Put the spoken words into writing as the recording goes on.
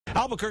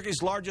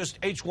Albuquerque's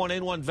largest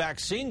H1N1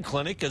 vaccine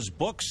clinic is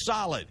booked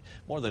solid.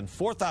 More than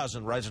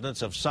 4,000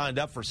 residents have signed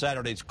up for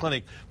Saturday's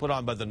clinic put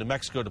on by the New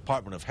Mexico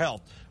Department of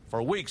Health.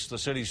 For weeks, the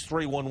city's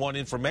 311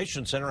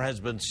 information center has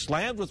been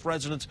slammed with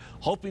residents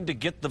hoping to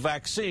get the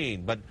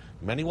vaccine, but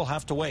many will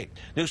have to wait.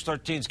 News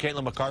 13's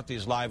Caitlin McCarthy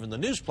is live in the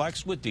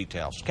Newsplex with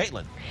details.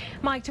 Caitlin.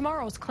 Mike,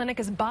 tomorrow's clinic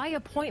is by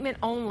appointment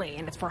only,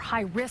 and it's for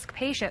high-risk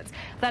patients.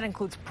 That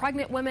includes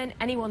pregnant women,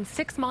 anyone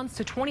 6 months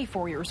to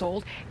 24 years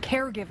old,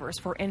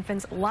 caregivers for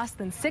infants less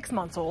than 6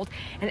 months old,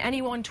 and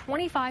anyone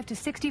 25 to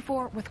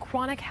 64 with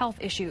chronic health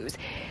issues.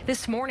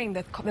 This morning,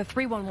 the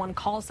 311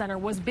 call center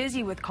was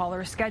busy with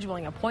callers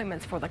scheduling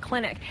appointments for the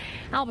clinic.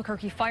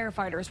 Albuquerque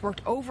firefighters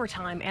worked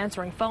overtime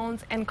answering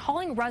phones and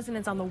calling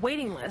residents on the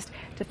waiting list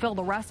to fill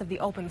the rest of the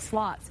open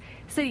slots.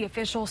 City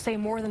officials say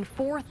more than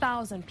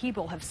 4,000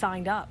 people have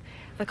signed up.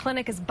 The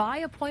clinic is by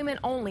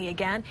appointment only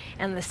again,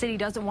 and the city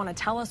doesn't want to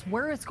tell us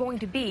where it's going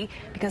to be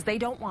because they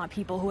don't want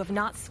people who have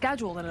not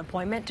scheduled an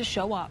appointment to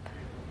show up.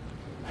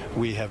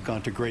 We have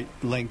gone to great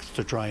lengths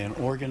to try and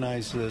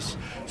organize this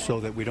so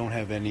that we don't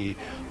have any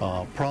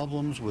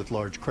problems with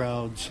large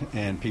crowds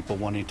and people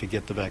wanting to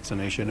get the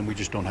vaccination, and we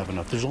just don't have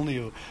enough. There's only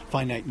a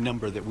finite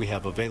number that we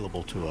have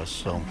available to us,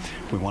 so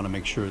we want to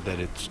make sure that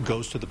it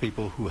goes to the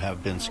people who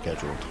have been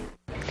scheduled.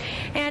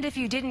 And if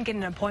you didn't get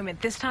an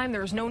appointment this time,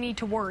 there's no need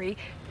to worry.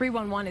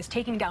 311 is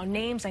taking down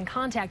names and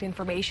contact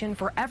information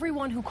for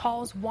everyone who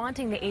calls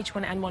wanting the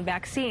H1N1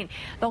 vaccine.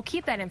 They'll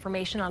keep that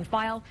information on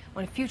file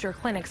when future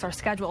clinics are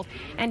scheduled.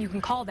 And you can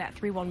call that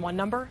 311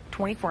 number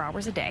 24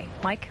 hours a day.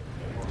 Mike?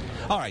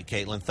 All right,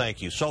 Caitlin,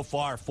 thank you. So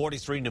far,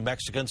 43 New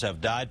Mexicans have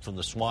died from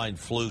the swine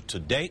flu to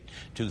date,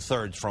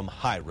 2/3 from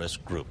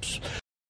high-risk groups.